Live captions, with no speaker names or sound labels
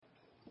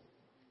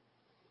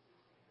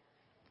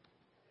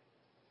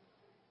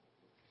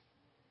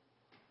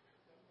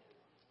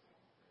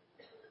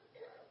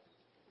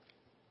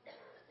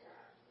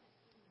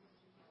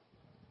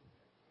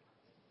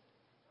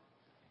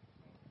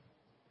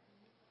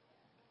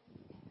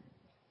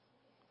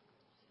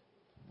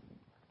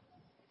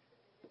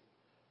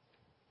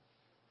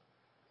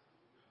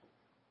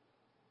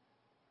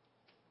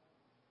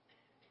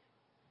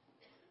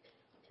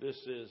This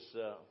is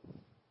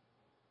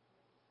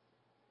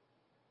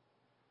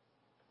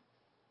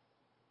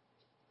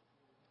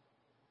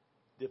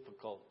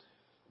difficult.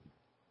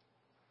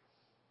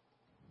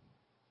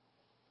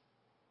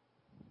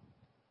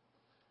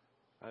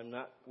 I'm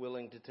not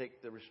willing to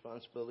take the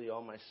responsibility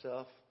all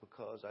myself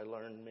because I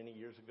learned many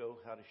years ago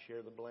how to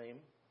share the blame.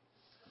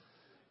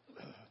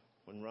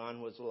 When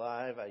Ron was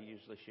alive, I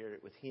usually shared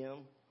it with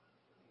him.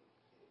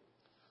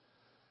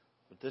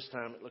 But this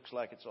time it looks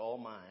like it's all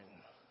mine.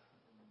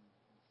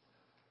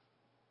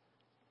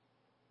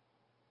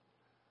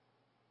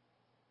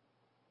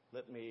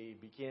 Let me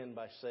begin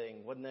by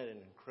saying, wasn't that an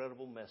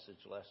incredible message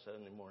last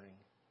Sunday morning?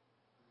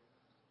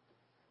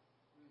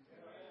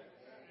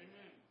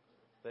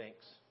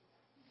 Thanks.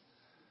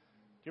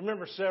 Do you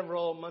remember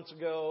several months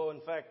ago, in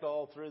fact,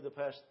 all through the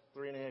past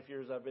 3.5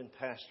 years I've been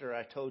pastor,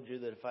 I told you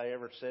that if I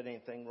ever said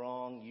anything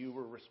wrong, you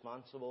were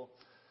responsible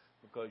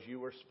because you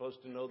were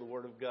supposed to know the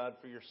Word of God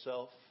for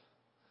yourself.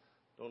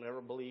 Don't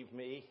ever believe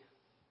me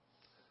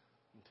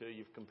until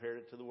you've compared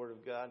it to the Word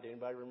of God.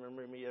 Anybody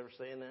remember me ever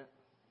saying that?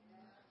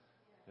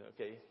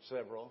 Okay,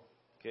 several.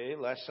 Okay,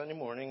 last Sunday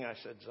morning I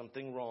said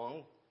something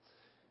wrong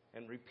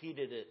and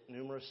repeated it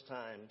numerous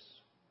times.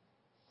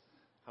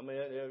 How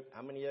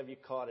many of you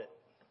caught it?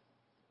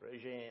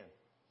 Raise your hand.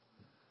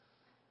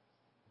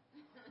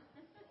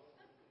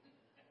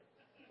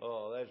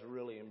 Oh, that's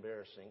really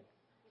embarrassing.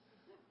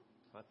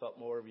 I thought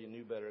more of you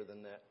knew better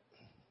than that.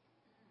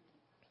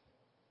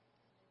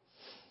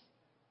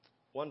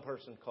 One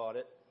person caught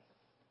it.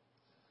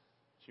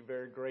 She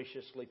very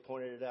graciously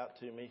pointed it out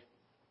to me.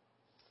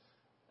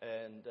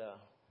 And it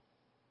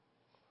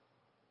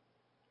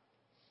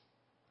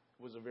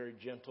was a very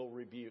gentle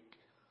rebuke,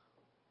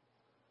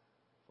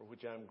 for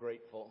which I'm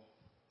grateful.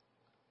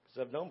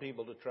 Because I've known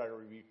people to try to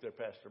rebuke their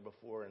pastor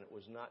before, and it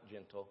was not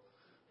gentle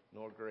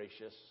nor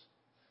gracious.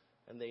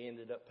 And they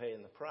ended up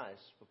paying the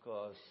price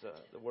because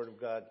the Word of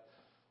God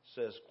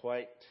says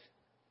quite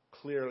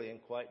clearly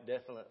and quite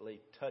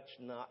definitely, touch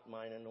not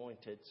mine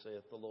anointed,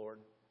 saith the Lord.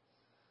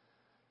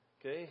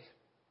 Okay?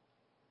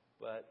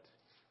 But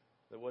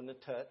there wasn't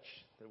a touch.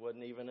 There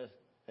wasn't even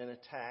an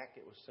attack.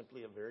 It was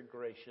simply a very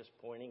gracious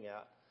pointing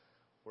out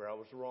where I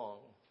was wrong.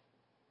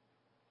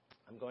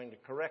 I'm going to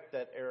correct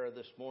that error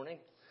this morning,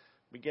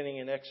 beginning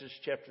in Exodus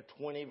chapter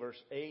 20,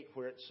 verse 8,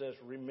 where it says,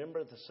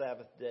 remember the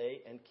Sabbath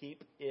day and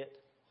keep it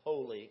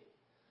holy.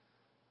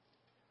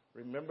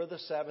 Remember the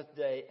Sabbath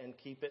day and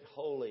keep it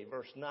holy.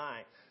 Verse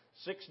 9,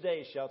 6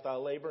 days shalt thou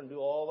labor and do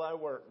all thy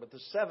work, but the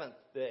seventh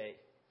day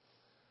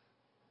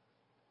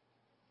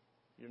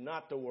you're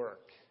not to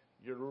work.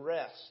 You're to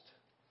rest.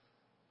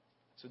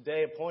 It's a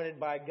day appointed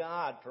by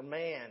God for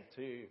man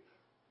to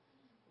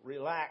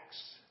relax,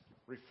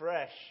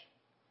 refresh,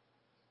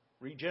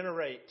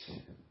 regenerate,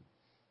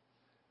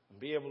 and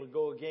be able to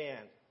go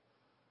again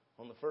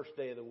on the first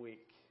day of the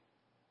week.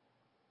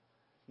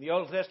 In the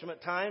Old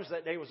Testament times,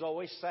 that day was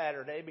always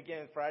Saturday,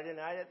 began Friday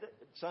night at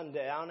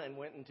sundown and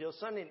went until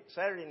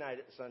Saturday night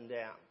at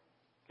sundown.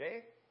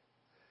 Okay?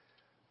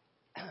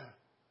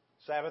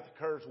 Sabbath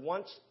occurs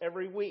once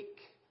every week.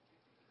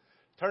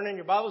 Turn in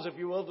your Bibles, if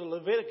you will, to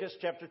Leviticus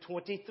chapter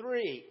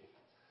 23.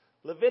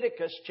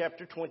 Leviticus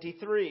chapter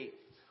 23.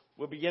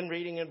 We'll begin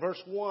reading in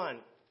verse 1.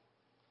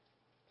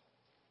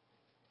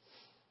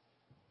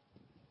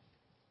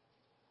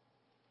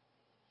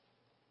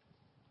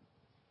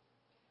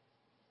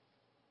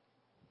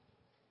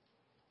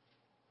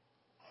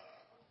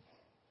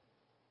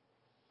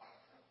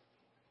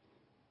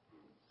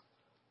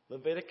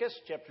 Leviticus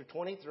chapter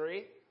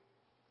 23,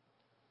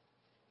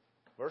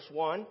 verse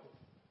 1.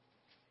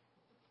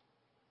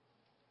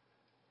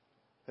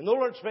 And the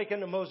Lord spake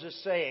unto Moses,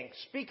 saying,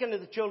 speak unto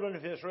the children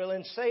of Israel,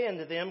 and say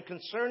unto them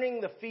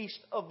concerning the feast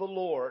of the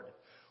Lord,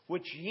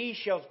 which ye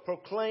shall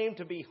proclaim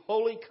to be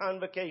holy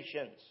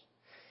convocations.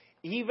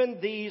 Even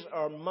these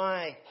are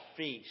my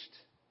feast.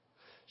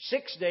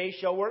 6 days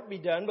shall work be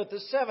done, but the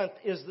seventh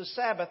is the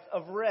Sabbath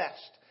of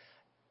rest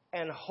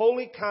and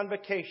holy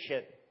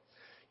convocation.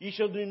 Ye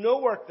shall do no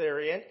work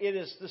therein. It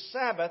is the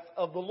Sabbath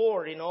of the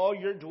Lord in all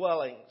your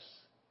dwellings.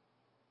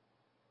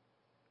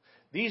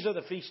 These are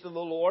the feasts of the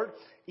Lord,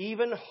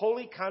 even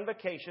holy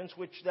convocations,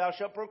 which thou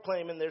shalt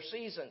proclaim in their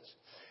seasons.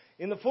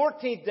 In the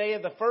 14th day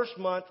of the first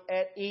month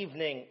at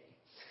evening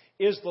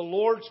is the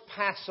Lord's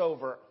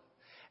Passover.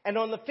 And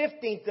on the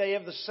 15th day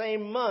of the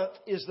same month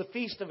is the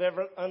feast of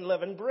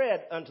unleavened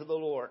bread unto the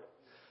Lord.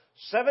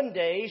 7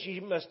 days ye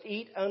must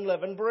eat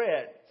unleavened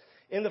bread.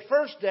 In the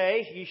first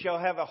day ye shall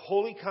have a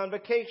holy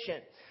convocation.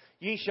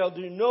 Ye shall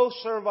do no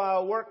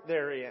servile work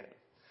therein.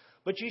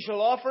 But ye shall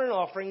offer an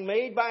offering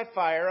made by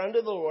fire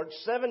unto the Lord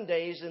 7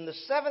 days. And the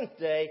seventh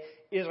day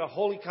is a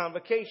holy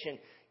convocation.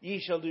 Ye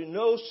shall do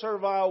no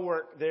servile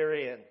work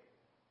therein.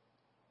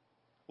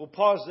 We'll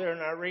pause there in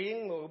our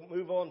reading. We'll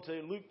move on to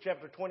Luke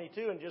chapter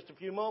 22 in just a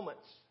few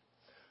moments.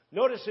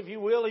 Notice, if you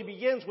will, he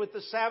begins with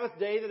the Sabbath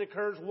day that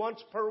occurs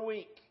once per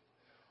week.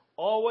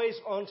 Always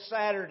on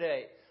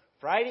Saturday,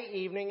 Friday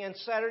evening, and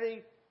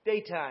Saturday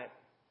daytime.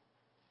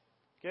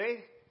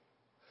 Okay?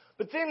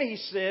 But then he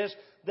says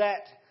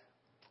that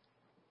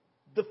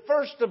the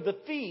first of the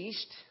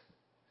feast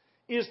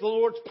is the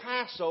Lord's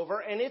Passover,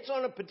 and it's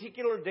on a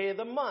particular day of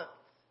the month.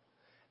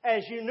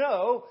 As you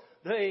know,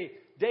 the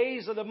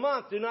days of the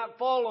month do not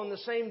fall on the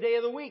same day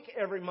of the week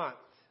every month.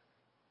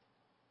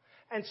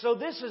 And so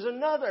this is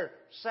another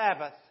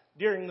Sabbath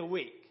during the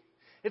week.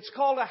 It's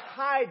called a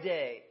high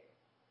day.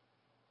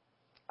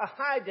 A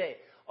high day,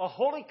 a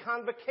holy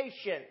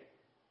convocation,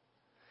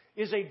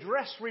 is a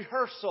dress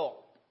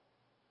rehearsal.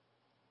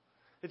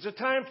 It's a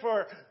time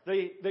for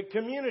the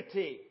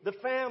community, the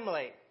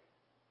family,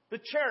 the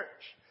church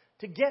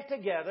to get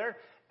together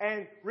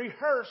and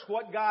rehearse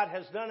what God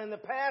has done in the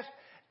past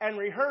and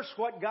rehearse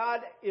what God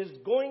is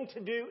going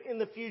to do in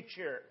the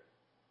future.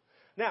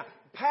 Now,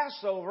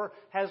 Passover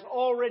has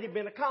already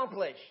been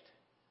accomplished.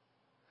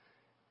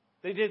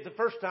 They did it the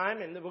first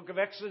time in the book of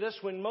Exodus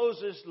when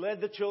Moses led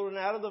the children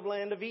out of the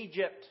land of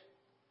Egypt.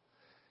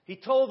 He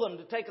told them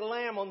to take a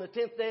lamb on the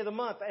 10th day of the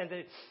month and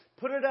to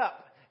put it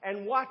up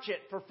and watch it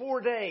for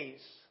 4 days.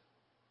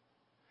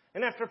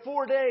 And after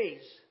 4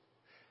 days,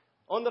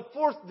 on the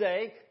 4th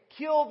day,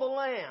 kill the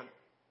lamb.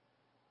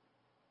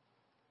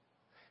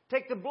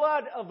 Take the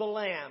blood of the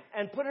lamb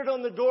and put it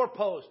on the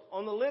doorpost,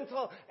 on the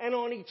lintel, and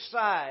on each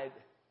side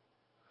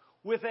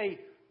with a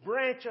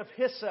branch of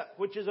hyssop,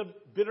 which is a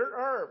bitter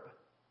herb.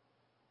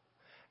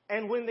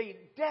 And when the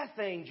death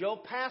angel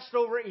passed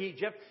over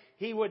Egypt,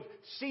 he would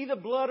see the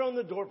blood on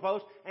the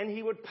doorpost and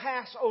he would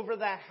pass over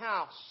that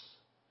house.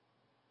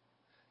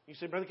 You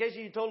say, Brother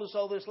Casey, you told us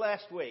all this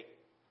last week.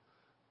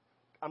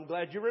 I'm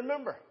glad you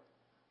remember.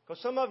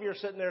 Because some of you are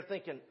sitting there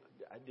thinking,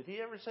 did he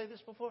ever say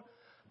this before?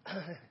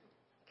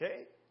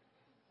 Okay.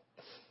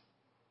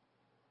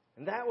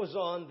 And that was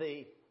on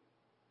the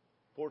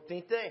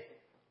 14th day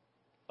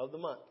of the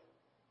month,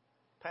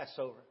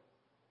 Passover.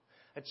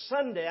 At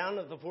sundown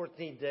of the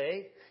 14th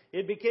day,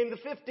 it became the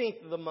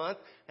 15th of the month,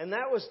 and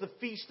that was the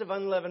Feast of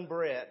Unleavened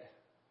Bread.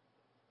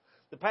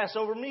 The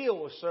Passover meal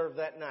was served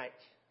that night.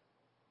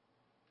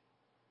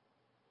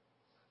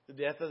 The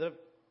death of the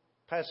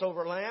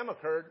Passover lamb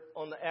occurred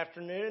on the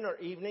afternoon or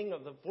evening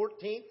of the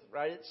 14th,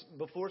 right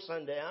before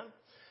sundown.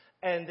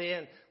 And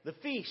then the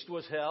feast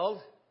was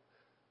held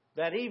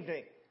that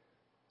evening.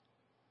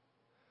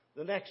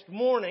 The next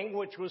morning,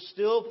 which was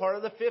still part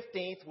of the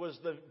 15th, was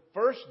the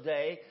first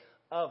day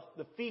of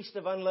the Feast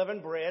of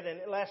Unleavened Bread. And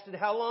it lasted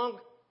how long?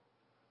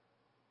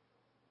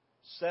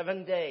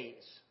 7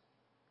 days.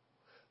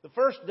 The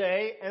first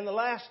day and the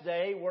last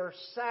day were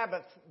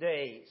Sabbath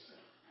days.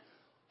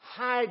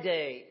 High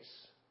days.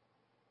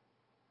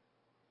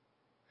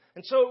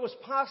 And so it was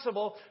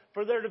possible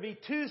for there to be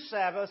 2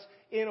 Sabbaths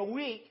in a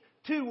week,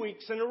 2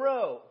 weeks in a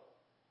row.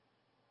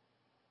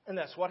 And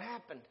that's what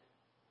happened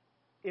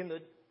in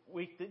the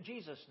week that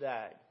Jesus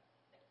died.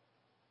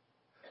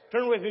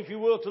 Turn with me, if you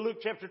will, to Luke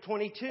chapter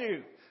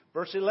 22,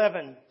 verse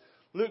 11.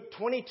 Luke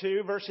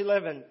 22, verse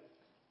 11.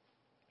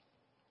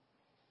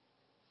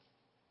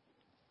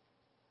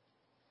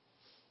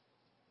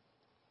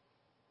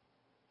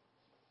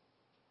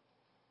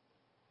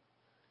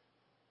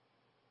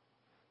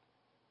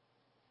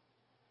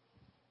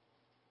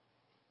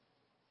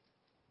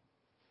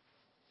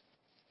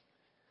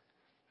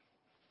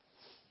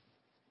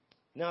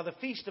 Now the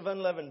Feast of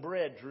Unleavened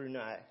Bread drew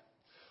nigh,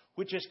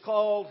 which is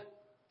called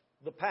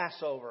the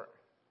Passover.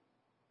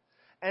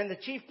 And the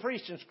chief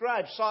priests and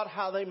scribes sought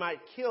how they might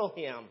kill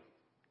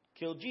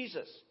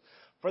Jesus,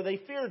 for they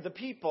feared the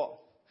people.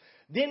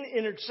 Then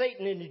entered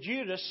Satan into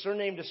Judas,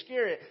 surnamed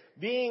Iscariot,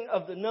 being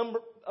of the number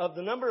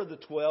of the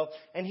 12,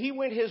 and he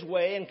went his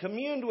way and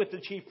communed with the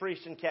chief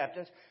priests and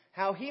captains,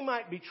 how he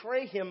might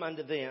betray him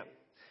unto them.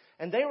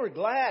 And they were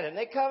glad, and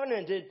they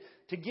covenanted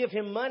to give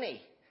him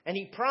money. And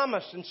he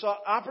promised and sought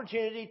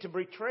opportunity to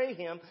betray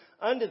him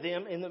unto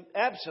them in the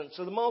absence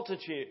of the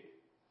multitude.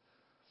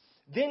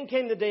 Then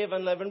came the day of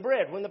unleavened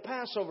bread, when the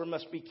Passover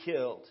must be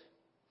killed.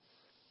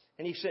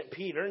 And he sent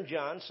Peter and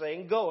John,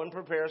 saying, Go and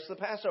prepare us the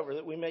Passover,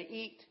 that we may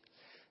eat.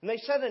 And they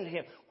said unto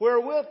him,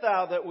 Where wilt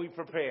thou that we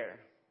prepare?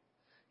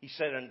 He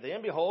said unto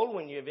them, Behold,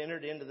 when you have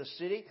entered into the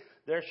city,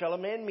 there shall a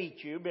man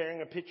meet you,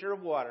 bearing a pitcher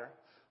of water.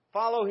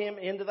 Follow him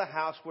into the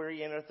house where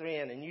he entereth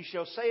in. And you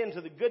shall say unto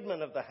the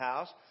goodman of the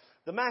house,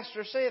 The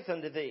master saith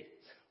unto thee,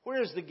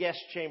 Where is the guest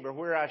chamber,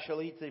 where I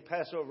shall eat the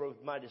Passover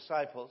with my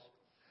disciples?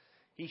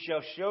 He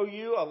shall show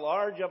you a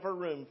large upper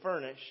room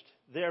furnished.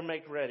 There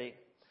make ready.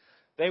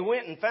 They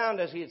went and found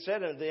as he had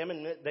said unto them,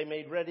 and they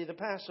made ready the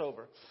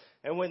Passover.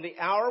 And when the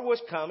hour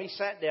was come, he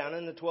sat down,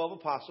 and the 12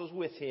 apostles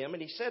with him.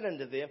 And he said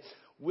unto them,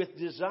 With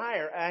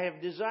desire I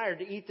have desired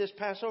to eat this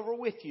Passover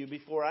with you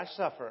before I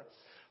suffer.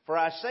 For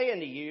I say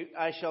unto you,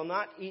 I shall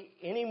not eat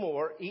any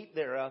more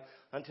thereof,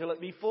 until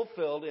it be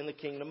fulfilled in the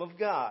kingdom of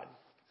God.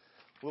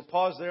 We'll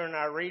pause there in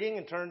our reading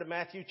and turn to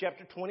Matthew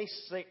chapter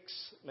 26.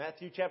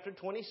 Matthew chapter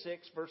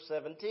 26, verse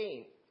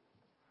 17.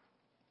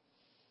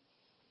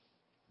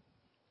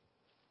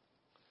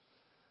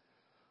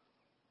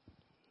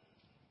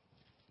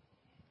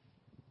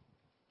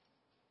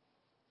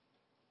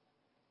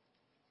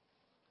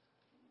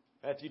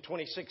 Matthew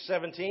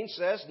 26:17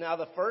 says, Now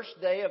the first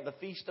day of the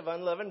Feast of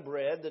Unleavened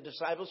Bread, the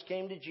disciples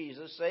came to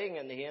Jesus, saying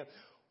unto him,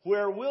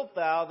 where wilt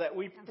thou that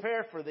we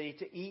prepare for thee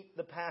to eat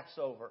the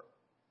Passover?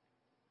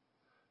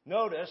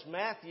 Notice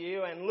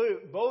Matthew and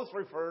Luke both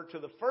refer to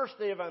the first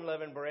day of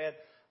unleavened bread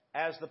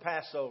as the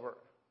Passover.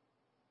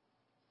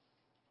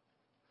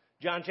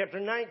 John chapter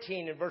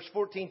 19 and verse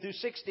 14 through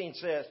 16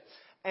 says,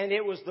 and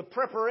it was the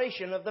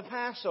preparation of the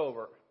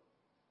Passover.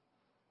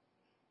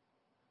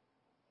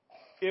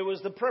 It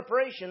was the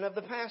preparation of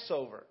the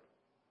Passover.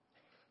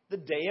 The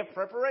day of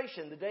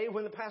preparation, the day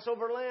when the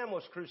Passover lamb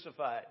was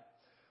crucified,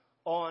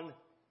 on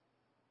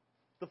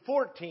the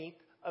 14th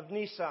of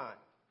Nisan.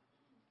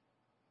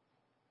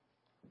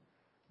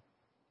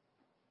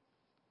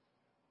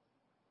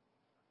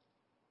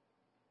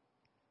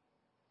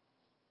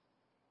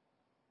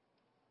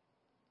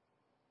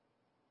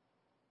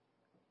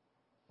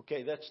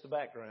 Okay, that's the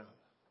background.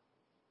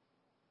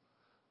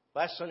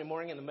 Last Sunday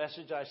morning in the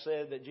message I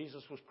said that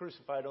Jesus was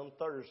crucified on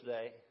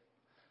Thursday.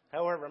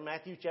 However,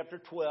 Matthew chapter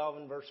 12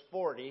 and verse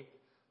 40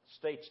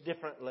 states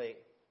differently.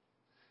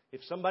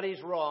 If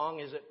somebody's wrong,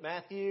 is it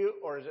Matthew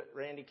or is it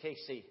Randy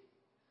Casey?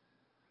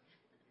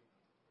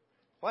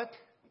 What?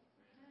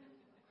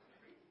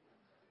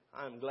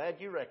 I'm glad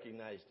you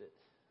recognized it.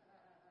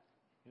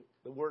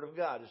 The Word of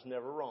God is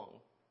never wrong.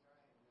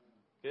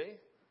 Okay?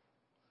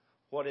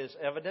 What is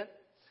evident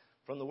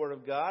from the Word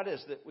of God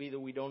is that either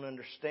we don't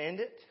understand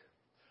it,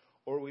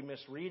 or we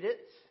misread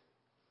it,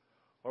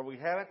 or we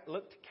haven't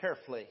looked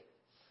carefully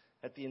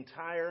at the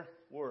entire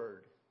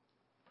Word.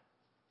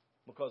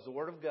 Because the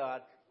Word of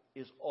God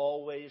is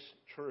always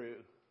true.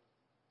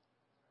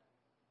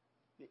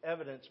 The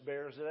evidence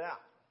bears it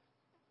out.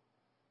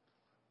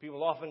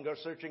 People often go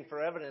searching for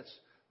evidence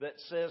that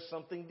says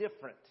something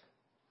different,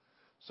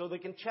 so they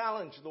can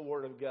challenge the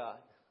Word of God.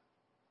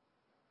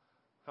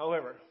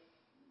 However,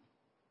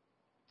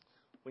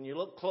 when you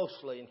look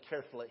closely and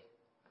carefully,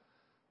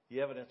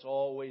 the evidence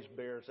always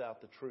bears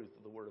out the truth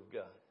of the Word of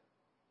God.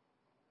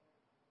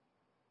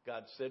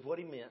 God said what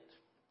He meant.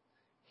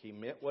 He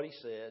meant what He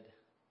said.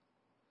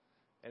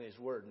 And His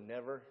Word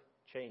never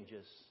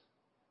changes.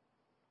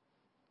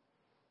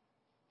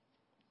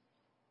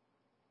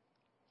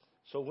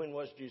 So when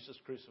was Jesus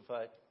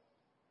crucified?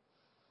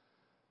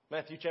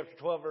 Matthew chapter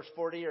 12, verse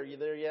 40. Are you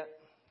there yet?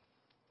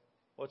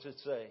 What's it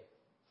say?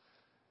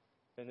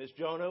 And this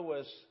Jonah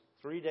was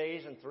 3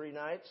 days and 3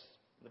 nights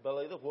in the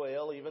belly of the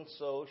whale. Even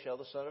so shall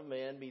the Son of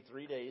Man be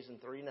 3 days and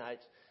 3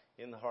 nights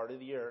in the heart of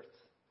the earth.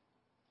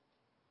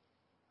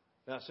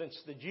 Now, since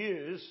the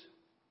Jews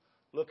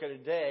look at a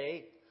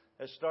day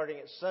as starting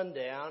at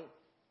sundown,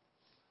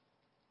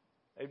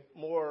 a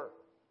more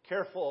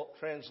careful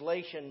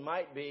translation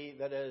might be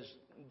that as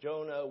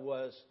Jonah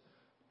was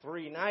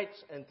 3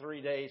 nights and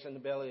 3 days in the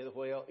belly of the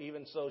whale,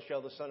 even so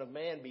shall the Son of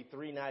Man be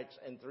 3 nights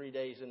and 3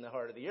 days in the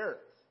heart of the earth.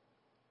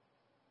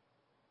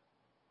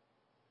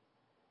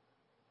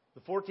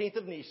 The 14th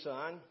of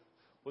Nisan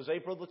was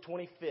April the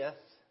 25th,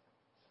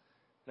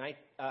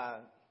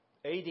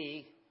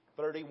 A.D.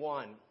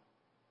 31.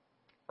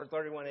 Or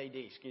 31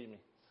 A.D., excuse me.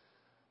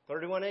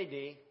 31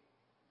 A.D.,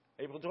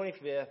 April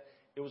 25th,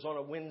 it was on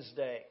a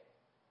Wednesday.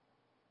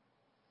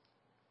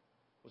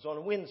 It was on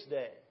a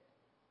Wednesday.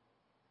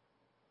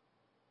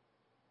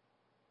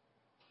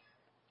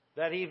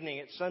 That evening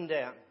at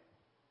sundown,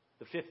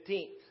 the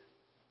 15th,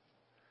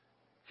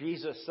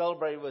 Jesus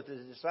celebrated with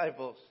His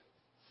disciples.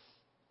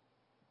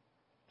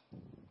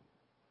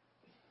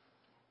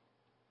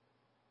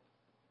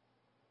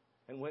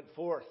 And went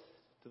forth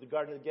to the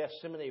Garden of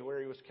Gethsemane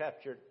where He was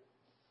captured.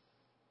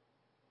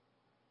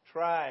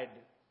 Tried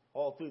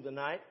all through the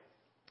night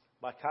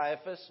by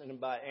Caiaphas and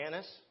by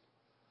Annas.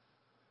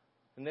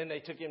 And then they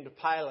took Him to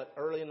Pilate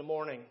early in the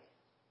morning.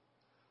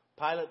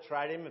 Pilate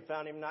tried Him and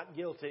found Him not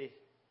guilty.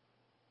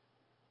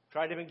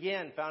 Tried Him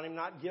again, found Him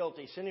not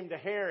guilty. Sent Him to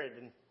Herod,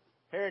 and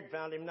Herod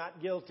found Him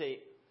not guilty.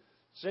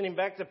 Sent Him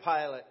back to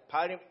Pilate.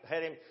 Pilate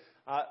had Him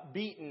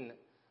beaten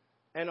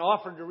and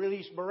offered to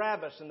release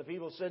Barabbas. And the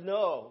people said,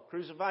 no,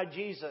 crucify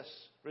Jesus.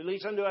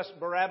 Release unto us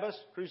Barabbas,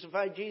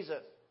 crucify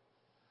Jesus.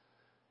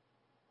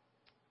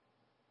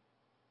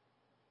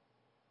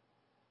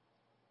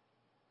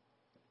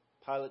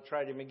 Pilate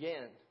tried Him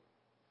again.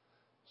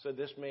 Said,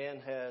 this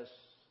man has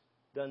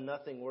done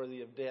nothing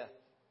worthy of death.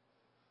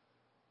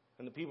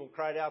 And the people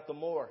cried out the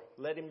more,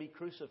 let Him be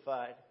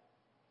crucified.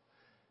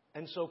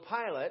 And so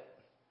Pilate,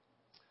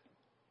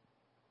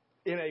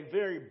 in a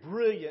very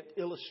brilliant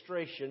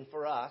illustration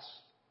for us,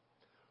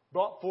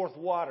 brought forth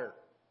water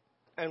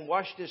and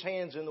washed His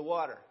hands in the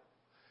water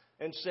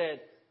and said,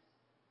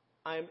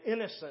 I am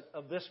innocent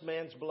of this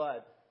man's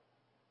blood.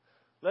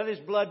 Let his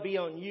blood be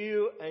on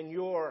you and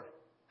your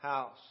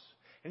house.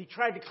 And He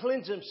tried to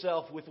cleanse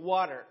Himself with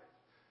water.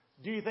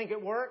 Do you think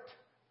it worked?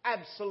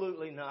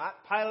 Absolutely not.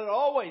 Pilate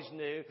always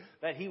knew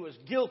that he was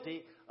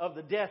guilty of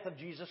the death of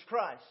Jesus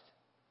Christ.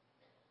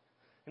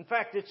 In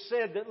fact, it's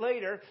said that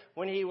later,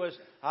 when he was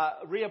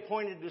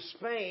reappointed to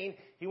Spain,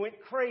 he went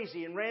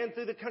crazy and ran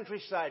through the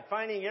countryside,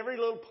 finding every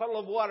little puddle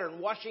of water and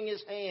washing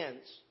his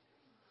hands.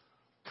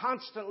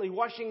 Constantly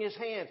washing his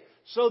hands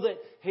so that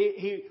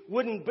he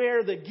wouldn't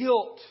bear the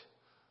guilt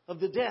of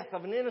the death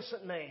of an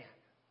innocent man.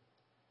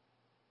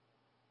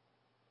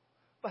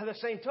 By the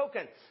same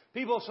token,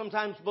 people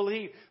sometimes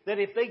believe that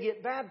if they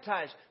get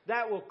baptized,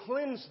 that will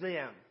cleanse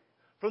them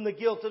from the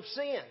guilt of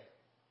sin.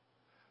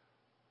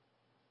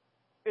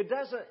 It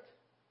doesn't.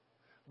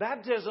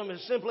 Baptism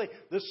is simply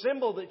the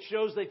symbol that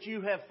shows that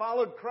you have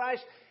followed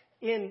Christ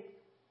in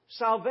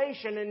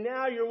salvation and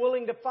now you're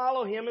willing to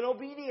follow Him in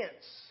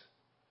obedience.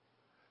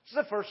 It's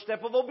the first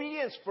step of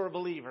obedience for a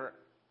believer.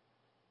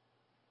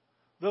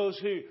 Those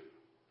who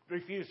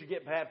refuse to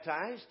get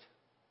baptized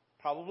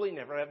probably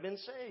never have been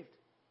saved.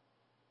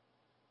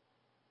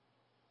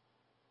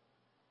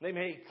 They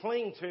may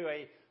cling to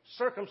a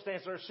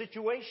circumstance or a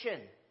situation.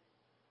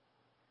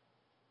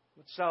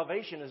 But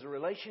salvation is a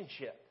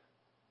relationship.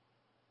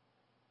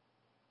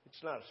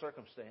 It's not a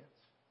circumstance.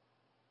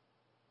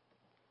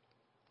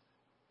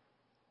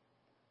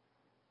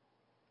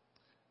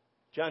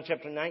 John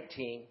chapter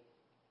 19.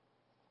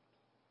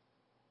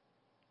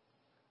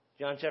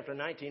 John chapter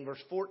 19,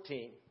 verse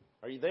 14.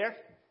 Are you there?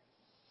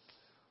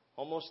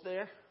 Almost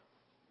there?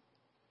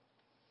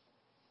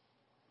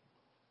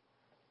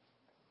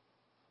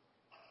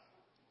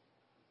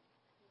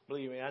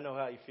 Believe me, I know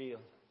how you feel.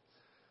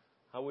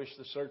 I wish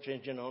the search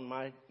engine on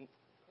my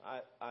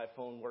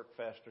iPhone worked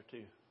faster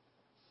too.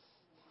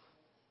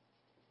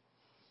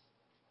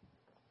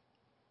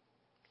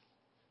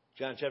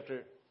 John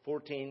chapter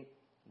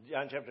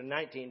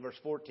 19, verse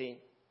 14.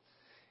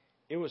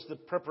 It was the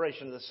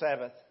preparation of the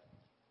Sabbath.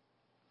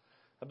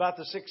 About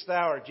the 6th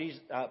hour,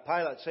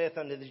 Pilate saith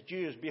unto the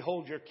Jews,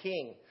 Behold your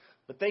king.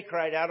 But they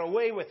cried out,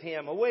 Away with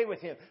him,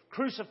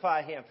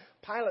 crucify him.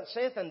 Pilate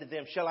saith unto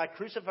them, Shall I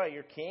crucify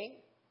your king?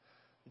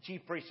 The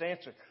chief priests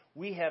answered,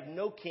 We have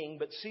no king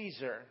but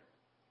Caesar.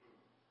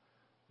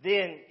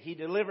 Then he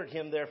delivered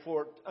him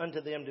therefore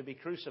unto them to be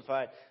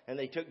crucified, and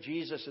they took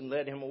Jesus and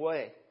led him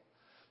away.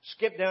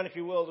 Skip down, if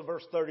you will, to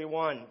verse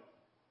 31.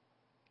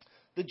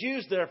 The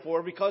Jews,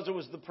 therefore, because it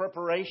was the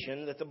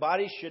preparation that the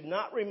body should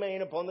not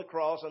remain upon the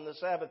cross on the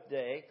Sabbath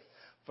day,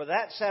 for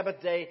that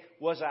Sabbath day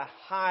was a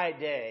high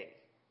day.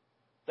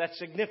 That's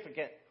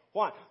significant.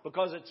 Why?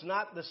 Because it's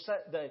not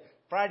the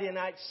Friday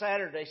night,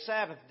 Saturday,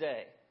 Sabbath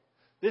day.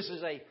 This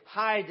is a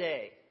high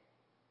day.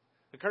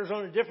 It occurs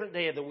on a different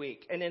day of the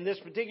week. And in this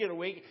particular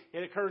week,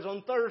 it occurs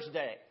on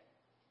Thursday.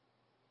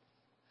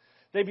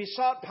 They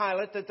besought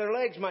Pilate that their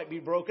legs might be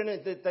broken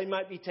and that they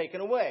might be taken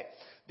away.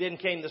 Then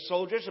came the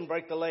soldiers and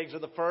brake the legs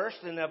of the first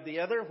and of the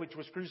other, which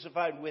was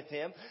crucified with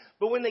him.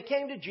 But when they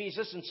came to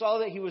Jesus and saw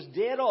that he was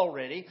dead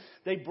already,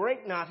 they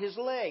brake not his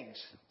legs.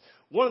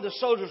 One of the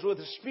soldiers with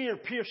a spear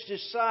pierced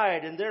his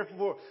side,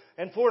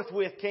 and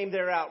forthwith came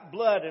there out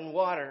blood and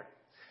water.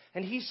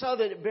 And he saw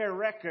that it bare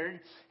record,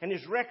 and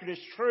his record is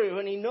true,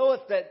 and he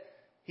knoweth that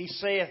he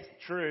saith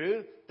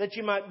true, that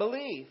you might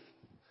believe.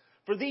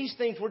 For these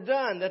things were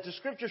done, that the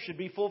scripture should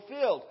be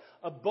fulfilled.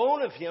 A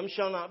bone of him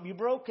shall not be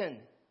broken.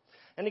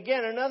 And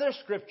again, another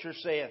scripture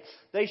saith,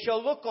 They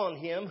shall look on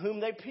him whom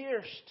they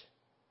pierced.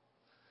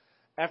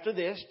 After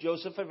this,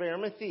 Joseph of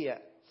Arimathea,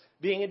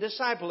 being a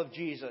disciple of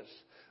Jesus,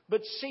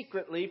 but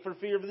secretly for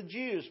fear of the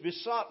Jews,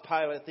 besought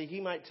Pilate that he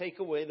might take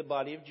away the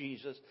body of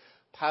Jesus.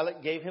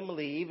 Pilate gave him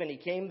leave, and he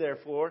came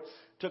therefore,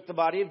 took the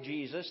body of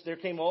Jesus. There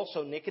came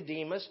also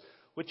Nicodemus,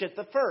 which at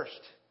the first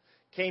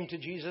came to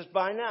Jesus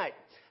by night,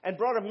 and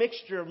brought a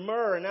mixture of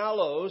myrrh and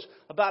aloes,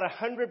 about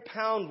 100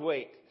 pound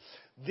weight.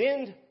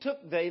 Then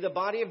took they the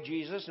body of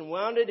Jesus, and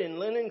wound it in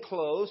linen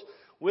clothes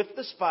with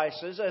the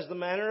spices, as the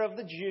manner of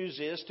the Jews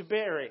is to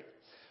bury.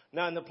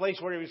 Now in the place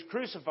where he was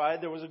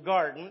crucified, there was a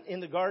garden. In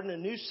the garden a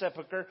new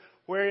sepulchre,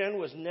 wherein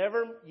was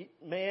never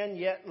man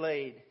yet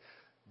laid.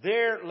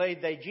 There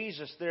laid they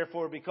Jesus,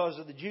 therefore, because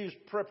of the Jews'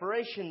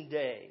 preparation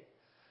day.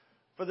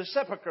 For the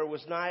sepulchre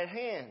was nigh at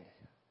hand.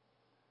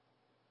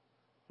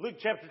 Luke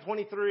chapter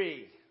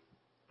 23,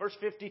 verse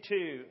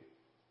 52.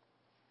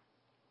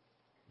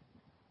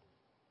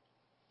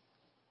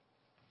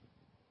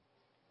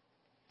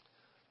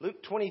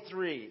 Luke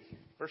 23,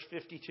 verse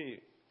 52.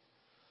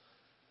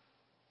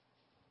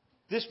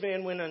 This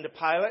man went unto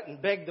Pilate and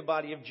begged the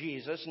body of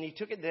Jesus, and he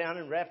took it down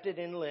and wrapped it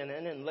in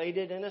linen and laid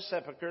it in a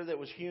sepulchre that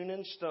was hewn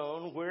in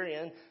stone,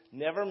 wherein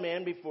never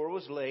man before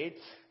was laid.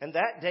 And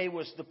that day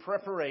was the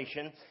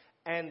preparation,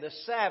 and the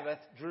Sabbath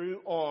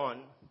drew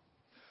on.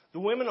 The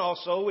women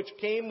also, which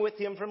came with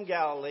him from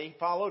Galilee,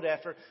 followed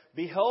after,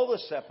 beheld the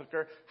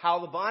sepulchre, how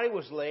the body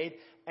was laid,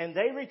 and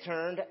they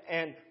returned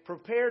and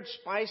prepared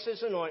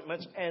spices and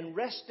ointments, and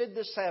rested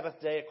the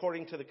Sabbath day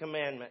according to the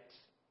commandment.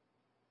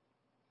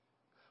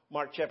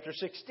 Mark chapter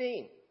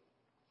 16.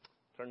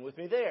 Turn with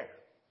me there.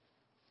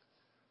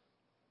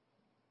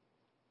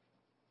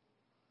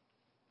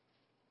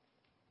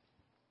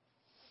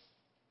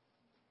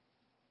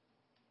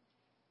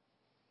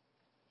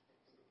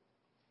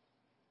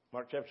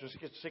 Mark chapter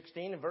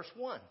 16 and verse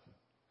 1.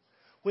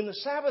 When the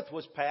Sabbath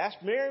was past,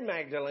 Mary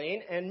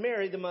Magdalene and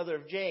Mary, the mother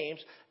of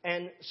James,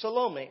 and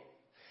Salome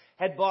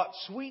had bought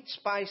sweet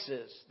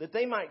spices that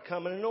they might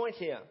come and anoint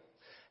him.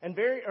 And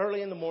very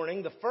early in the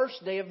morning, the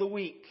first day of the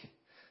week,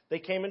 they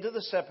came into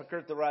the sepulchre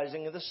at the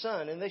rising of the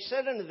sun. And they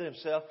said unto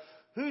themselves,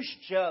 Who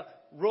shall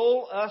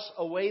roll us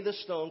away the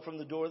stone from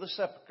the door of the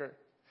sepulchre?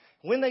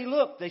 When they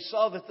looked, they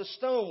saw that the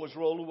stone was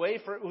rolled away,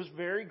 for it was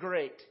very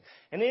great.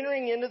 And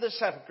entering into the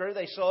sepulchre,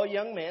 they saw a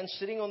young man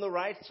sitting on the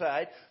right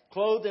side,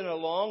 clothed in a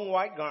long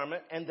white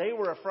garment, and they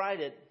were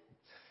affrighted.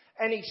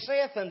 And he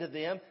saith unto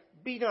them,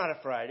 Be not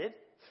affrighted.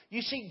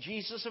 You seek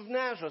Jesus of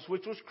Nazareth,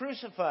 which was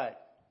crucified.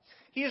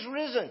 He is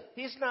risen.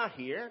 He is not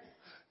here.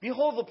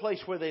 Behold the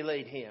place where they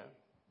laid him.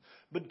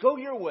 But go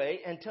your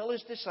way and tell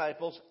his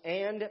disciples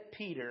and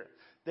Peter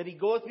that he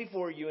goeth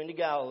before you into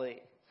Galilee.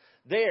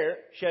 There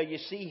shall you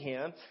see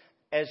him,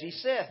 as he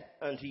saith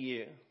unto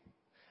you.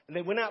 And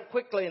they went out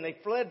quickly, and they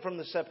fled from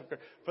the sepulchre,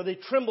 for they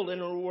trembled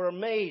and were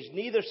amazed.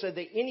 Neither said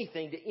they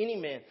anything to any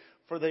man,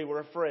 for they were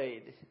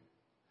afraid.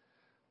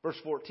 Verse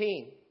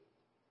 14.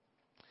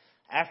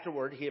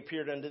 Afterward he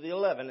appeared unto the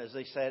 11 as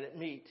they sat at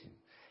meat,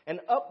 and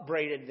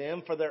upbraided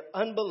them for their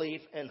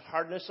unbelief and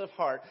hardness of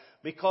heart,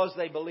 because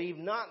they believed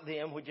not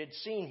them which had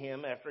seen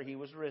him after he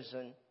was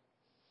risen.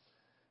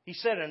 He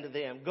said unto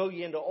them, Go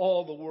ye into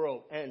all the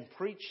world, and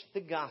preach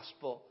the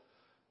gospel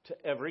to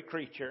every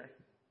creature.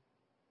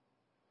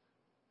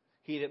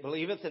 He that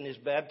believeth and is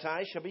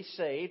baptized shall be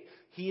saved.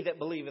 He that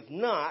believeth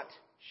not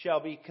shall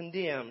be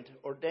condemned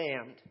or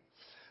damned.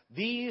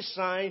 These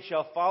signs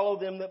shall follow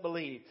them that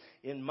believe.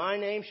 In my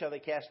name shall they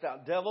cast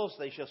out devils.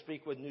 They shall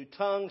speak with new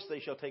tongues. They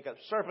shall take up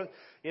serpents.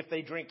 If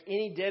they drink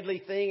any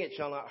deadly thing, it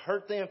shall not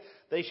hurt them.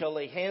 They shall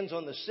lay hands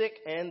on the sick,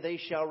 and they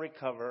shall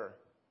recover.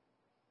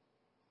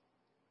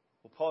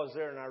 We'll pause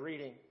there in our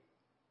reading.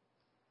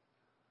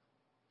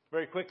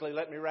 Very quickly,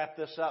 let me wrap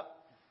this up.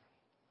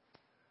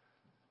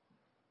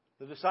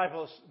 The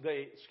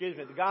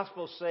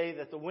Gospels say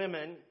that the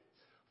women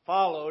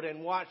followed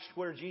and watched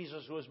where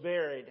Jesus was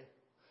buried.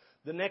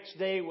 The next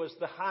day was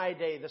the high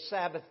day, the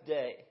Sabbath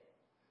day.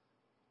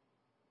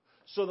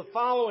 So the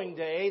following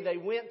day, they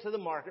went to the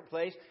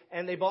marketplace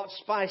and they bought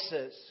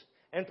spices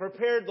and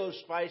prepared those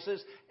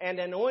spices and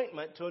an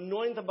ointment to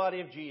anoint the body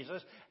of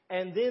Jesus.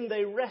 And then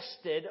they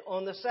rested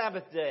on the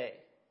Sabbath day.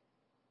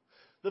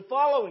 The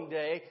following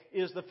day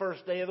is the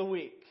first day of the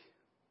week,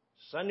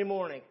 Sunday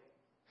morning.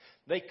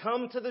 They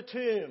come to the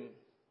tomb,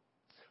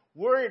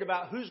 worried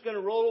about who's going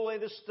to roll away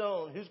the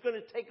stone, who's going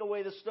to take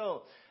away the stone.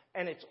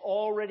 And it's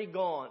already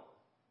gone.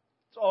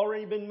 It's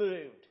already been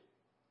moved.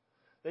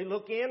 They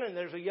look in, and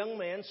there's a young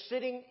man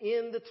sitting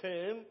in the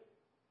tomb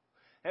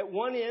at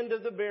one end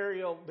of the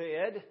burial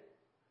bed.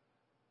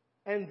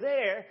 And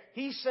there,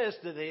 he says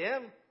to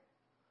them,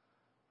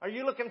 Are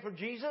you looking for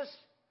Jesus?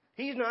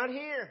 He's not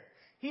here.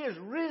 He is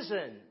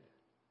risen.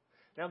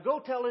 Now go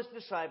tell his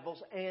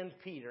disciples and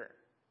Peter.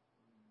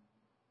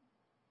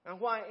 Now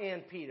why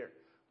and Peter?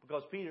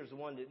 Because Peter's the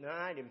one that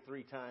denied him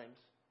 3 times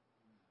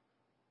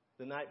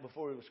the night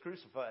before he was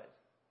crucified.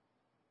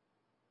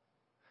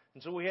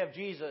 And so we have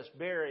Jesus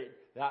buried,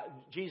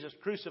 Jesus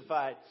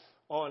crucified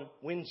on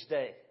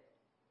Wednesday.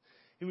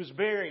 He was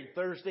buried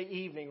Thursday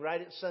evening,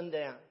 right at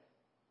sundown.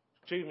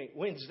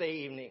 Wednesday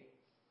evening,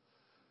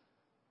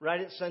 right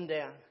at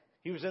sundown.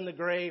 He was in the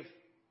grave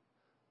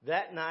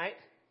that night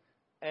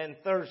and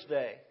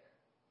Thursday.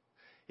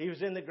 He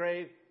was in the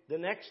grave the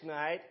next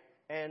night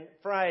and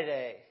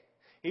Friday.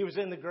 He was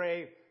in the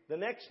grave the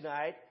next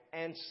night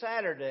and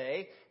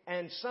Saturday.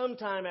 And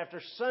sometime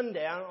after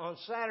sundown on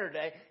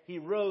Saturday, he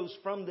rose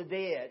from the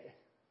dead.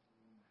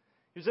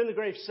 He was in the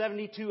grave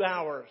 72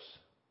 hours.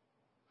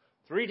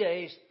 3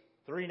 days,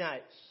 3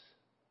 nights.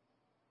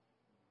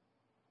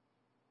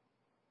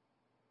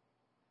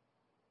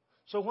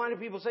 So why do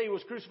people say he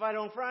was crucified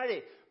on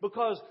Friday?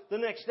 Because the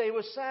next day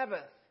was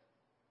Sabbath.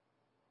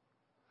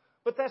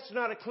 But that's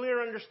not a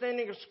clear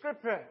understanding of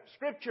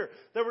Scripture.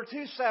 There were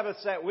 2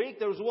 Sabbaths that week.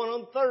 There was one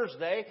on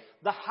Thursday,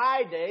 the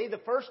high day, the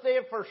first day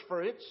of first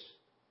fruits.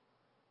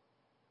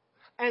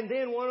 And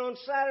then one on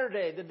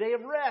Saturday, the day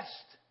of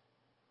rest.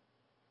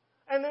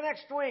 And the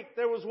next week,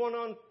 there was one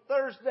on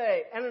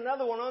Thursday and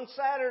another one on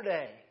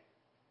Saturday.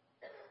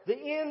 The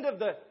end of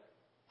the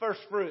first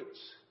fruits.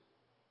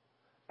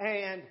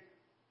 And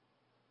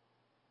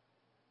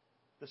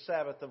the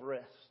Sabbath of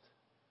rest.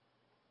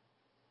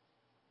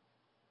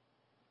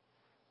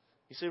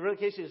 You say, really,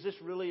 Casey, is this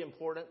really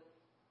important?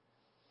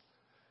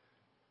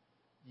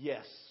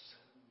 Yes.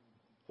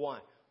 Why?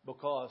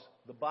 Because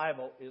the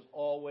Bible is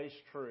always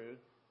true.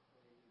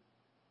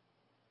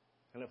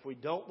 And if we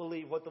don't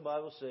believe what the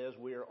Bible says,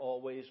 we are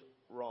always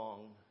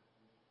wrong.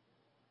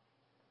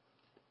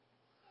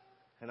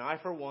 And I,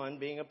 for one,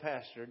 being a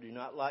pastor, do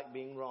not like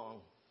being wrong.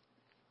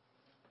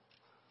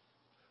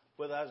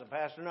 Whether I was a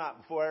pastor or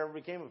not, before I ever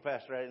became a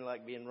pastor, I didn't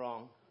like being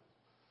wrong.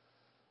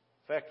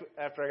 In fact,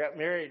 after I got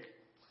married,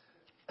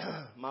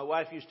 my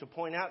wife used to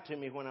point out to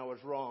me when I was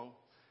wrong.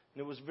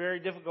 And it was very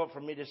difficult for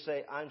me to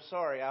say, I'm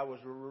sorry, I was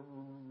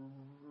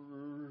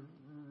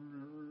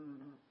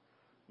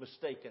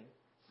mistaken.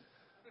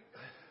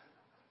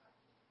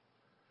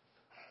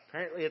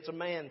 Apparently it's a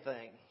man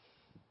thing,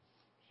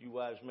 as you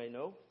wives may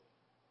know.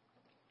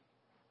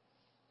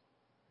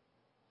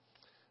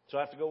 So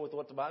I have to go with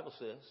what the Bible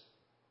says.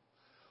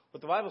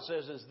 What the Bible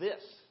says is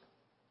this.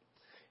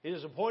 It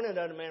is appointed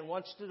unto man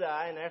once to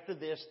die, and after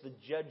this, the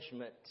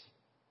judgment.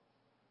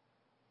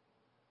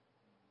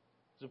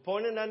 It's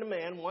appointed unto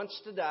man once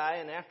to die,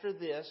 and after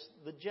this,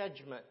 the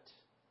judgment.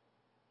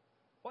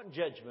 What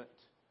judgment?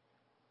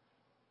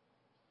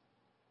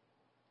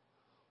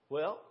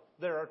 Well,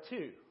 there are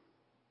two.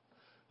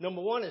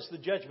 Number one is the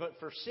judgment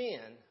for sin,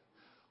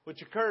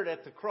 which occurred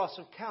at the cross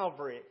of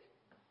Calvary.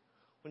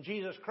 When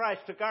Jesus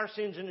Christ took our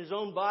sins in His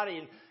own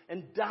body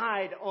and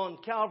died on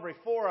Calvary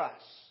for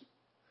us.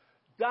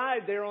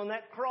 Died there on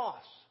that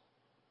cross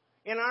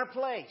in our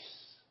place.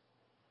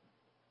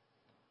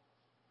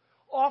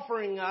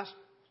 Offering us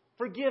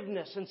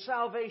forgiveness and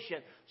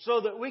salvation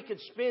so that we could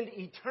spend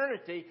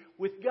eternity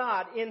with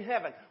God in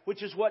heaven,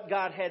 which is what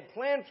God had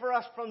planned for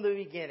us from the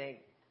beginning.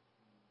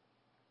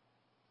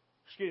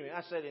 Excuse me,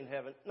 I said in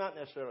heaven, not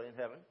necessarily in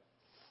heaven.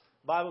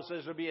 The Bible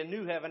says there'll be a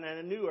new heaven and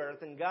a new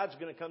earth, and God's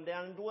going to come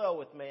down and dwell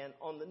with man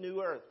on the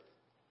new earth.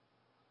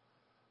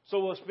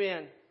 So we'll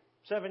spend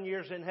 7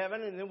 years in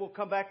heaven, and then we'll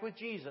come back with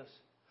Jesus.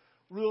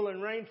 Rule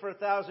and reign for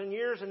 1,000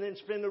 years, and then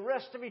spend the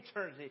rest of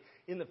eternity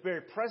in the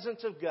very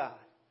presence of God.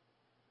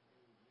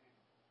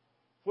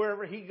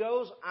 Wherever He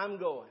goes, I'm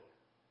going.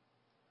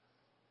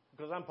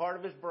 Because I'm part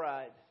of His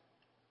bride.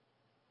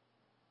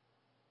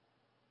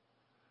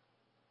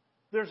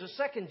 There's a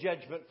second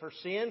judgment for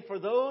sin for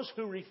those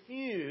who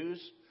refuse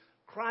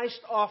Christ's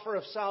offer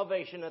of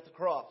salvation at the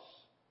cross.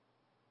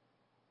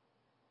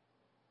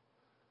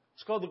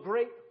 It's called the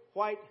Great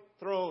White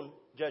Throne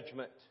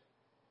Judgment,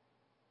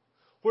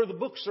 where the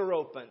books are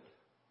opened.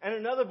 And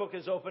another book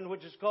is opened,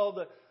 which is called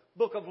the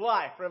Book of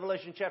Life,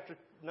 Revelation chapter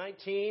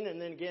 19,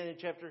 and then again in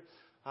chapter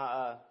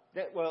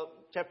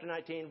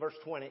 19, verse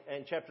 20,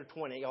 and chapter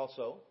 20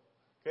 also.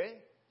 Okay?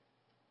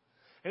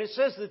 And it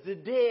says that the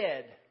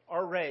dead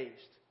are raised.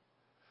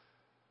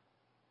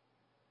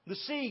 The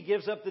sea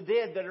gives up the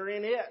dead that are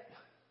in it.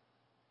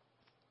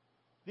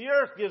 The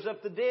earth gives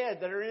up the dead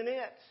that are in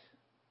it.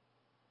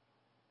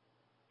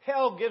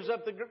 Hell gives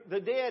up the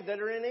dead that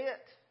are in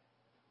it.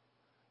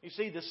 You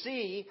see, the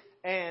sea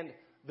and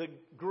the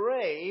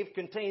grave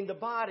contain the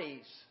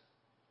bodies.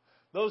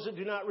 Those that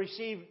do not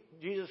receive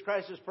Jesus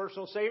Christ as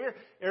personal Savior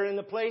are in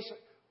the place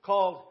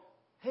called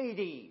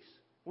Hades.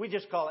 We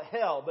just call it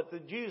hell, but the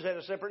Jews had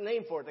a separate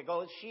name for it. They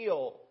call it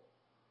Sheol.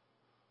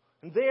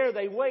 And there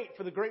they wait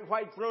for the Great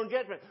White Throne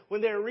Judgment when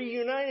they're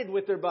reunited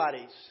with their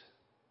bodies.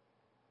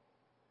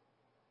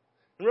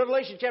 And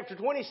Revelation chapter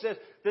 20 says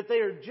that they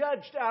are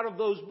judged out of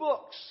those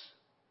books.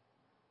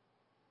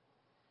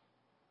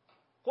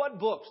 What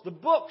books? The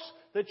books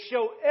that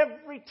show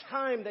every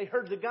time they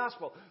heard the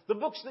gospel. The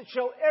books that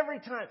show every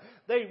time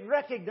they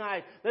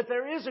recognized that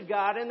there is a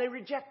God and they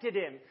rejected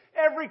Him.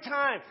 Every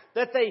time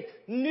that they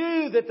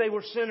knew that they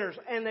were sinners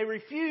and they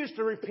refused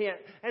to repent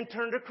and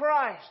turn to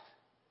Christ.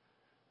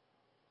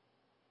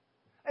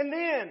 And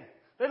then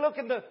they look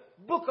in the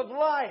book of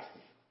life.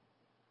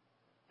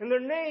 And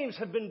their names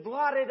have been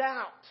blotted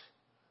out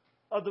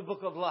of the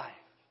book of life.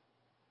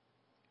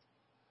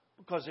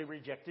 Because they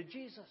rejected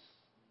Jesus.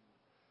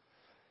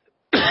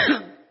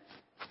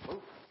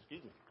 Oh,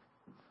 excuse me.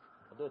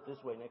 I'll do it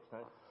this way next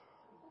time.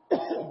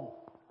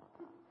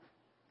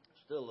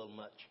 Still a little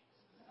much.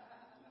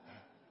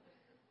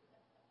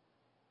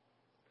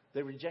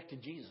 They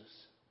rejected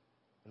Jesus.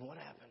 And what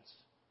happens?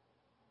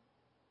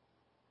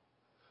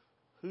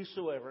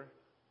 Whosoever's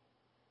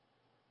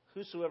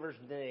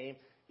name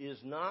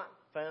is not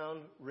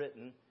found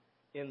written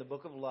in the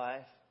book of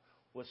life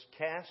was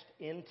cast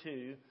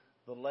into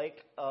the lake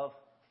of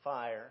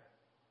fire.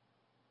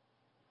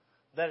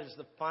 That is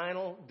the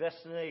final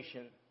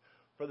destination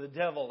for the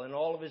devil and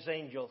all of his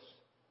angels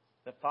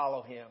that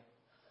follow him.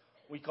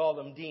 We call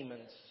them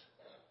demons.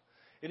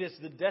 It is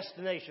the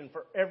destination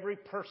for every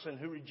person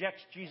who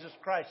rejects Jesus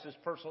Christ as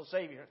personal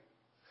Savior.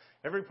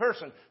 Every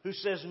person who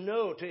says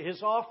no to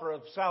His offer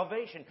of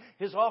salvation,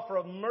 His offer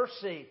of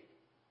mercy.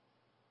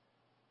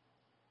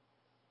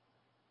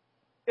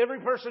 Every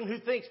person who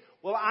thinks,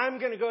 well, I'm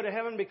going to go to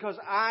heaven because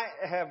I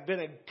have been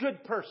a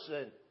good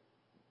person.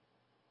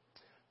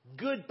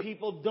 Good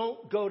people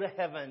don't go to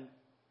heaven.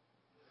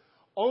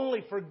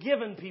 Only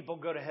forgiven people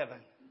go to heaven.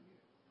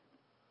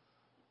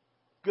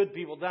 Good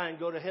people die and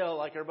go to hell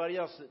like everybody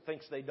else that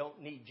thinks they don't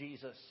need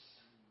Jesus.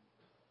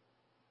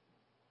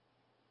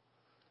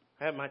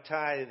 I have my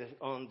tie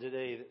on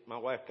today that my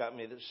wife got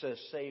me that says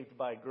saved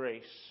by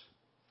grace.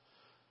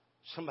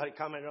 Somebody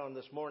commented on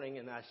this morning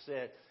and I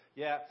said,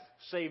 yeah,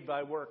 saved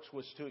by works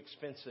was too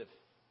expensive.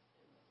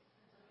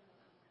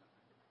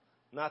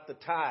 Not the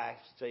tie,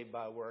 saved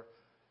by work,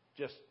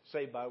 just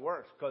saved by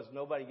works, because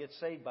nobody gets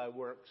saved by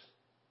works.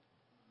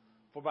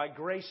 For by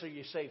grace are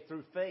you saved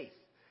through faith.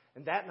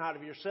 And that not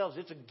of yourselves.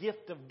 It's a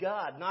gift of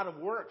God, not of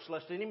works,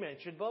 lest any man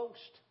should boast.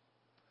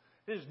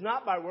 It is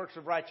not by works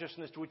of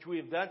righteousness which we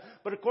have done,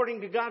 but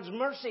according to God's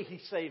mercy He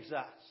saves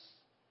us.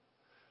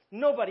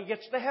 Nobody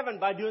gets to heaven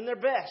by doing their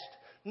best.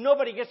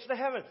 Nobody gets to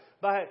heaven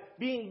by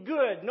being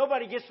good.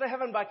 Nobody gets to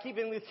heaven by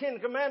keeping the 10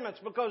 Commandments,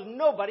 because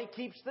nobody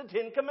keeps the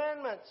 10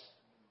 Commandments.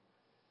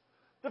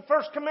 The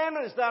first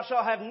commandment is, thou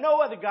shalt have no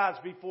other gods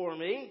before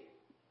me.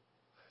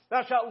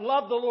 Thou shalt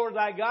love the Lord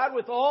thy God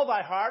with all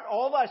thy heart,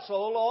 all thy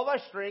soul, all thy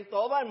strength,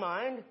 all thy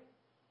mind.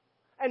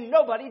 And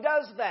nobody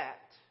does that.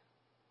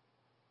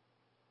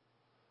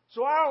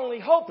 So our only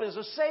hope is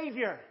a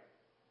Savior.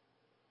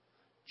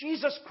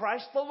 Jesus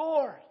Christ the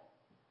Lord.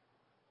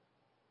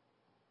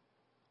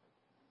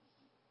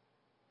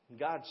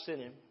 God sent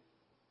Him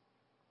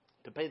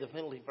to pay the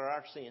penalty for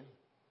our sin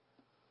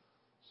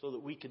so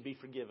that we could be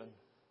forgiven.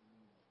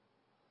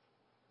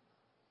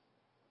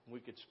 We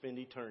could spend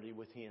eternity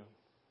with Him.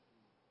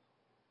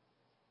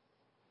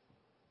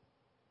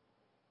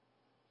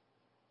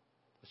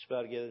 Let's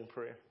bow together in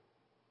prayer.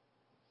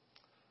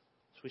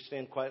 As we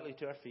stand quietly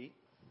to our feet.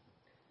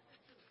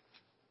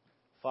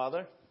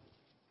 Father,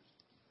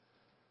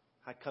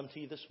 I come to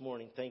you this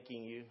morning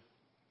thanking you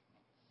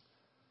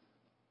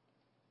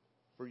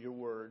for your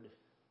word.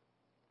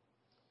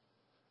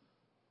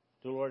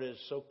 The Lord is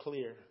so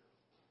clear,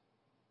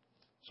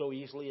 so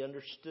easily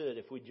understood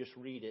if we just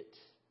read it.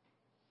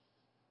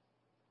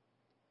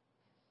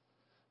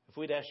 If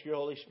we'd ask your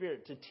Holy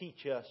Spirit to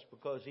teach us,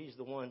 because He's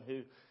the one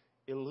who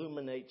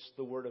illuminates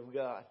the Word of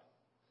God.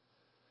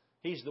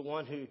 He's the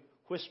one who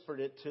whispered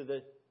it to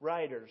the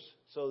writers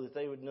so that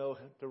they would know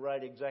to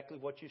write exactly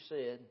what you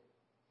said.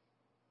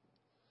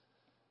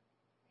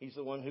 He's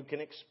the one who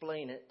can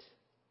explain it.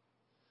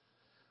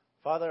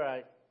 Father,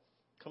 I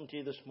come to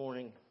you this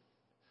morning.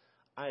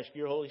 I ask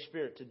your Holy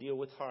Spirit to deal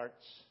with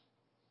hearts.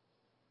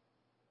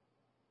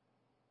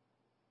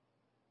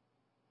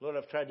 Lord,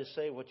 I've tried to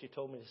say what you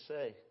told me to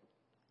say.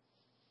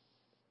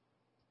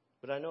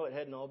 But I know it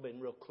hadn't all been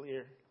real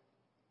clear.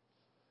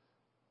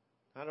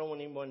 I don't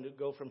want anyone to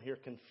go from here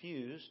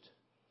confused.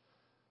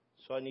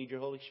 So I need your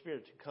Holy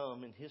Spirit to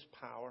come in His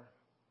power.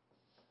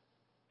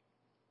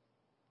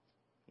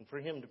 And for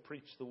Him to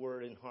preach the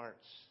word in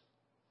hearts.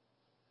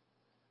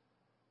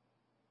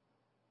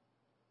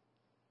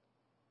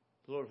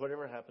 Lord,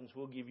 whatever happens,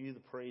 we'll give you the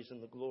praise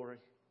and the glory.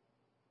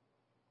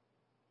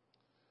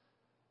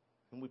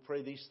 And we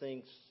pray these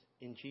things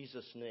in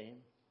Jesus' name,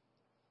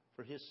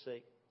 for His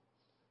sake.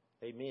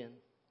 Amen.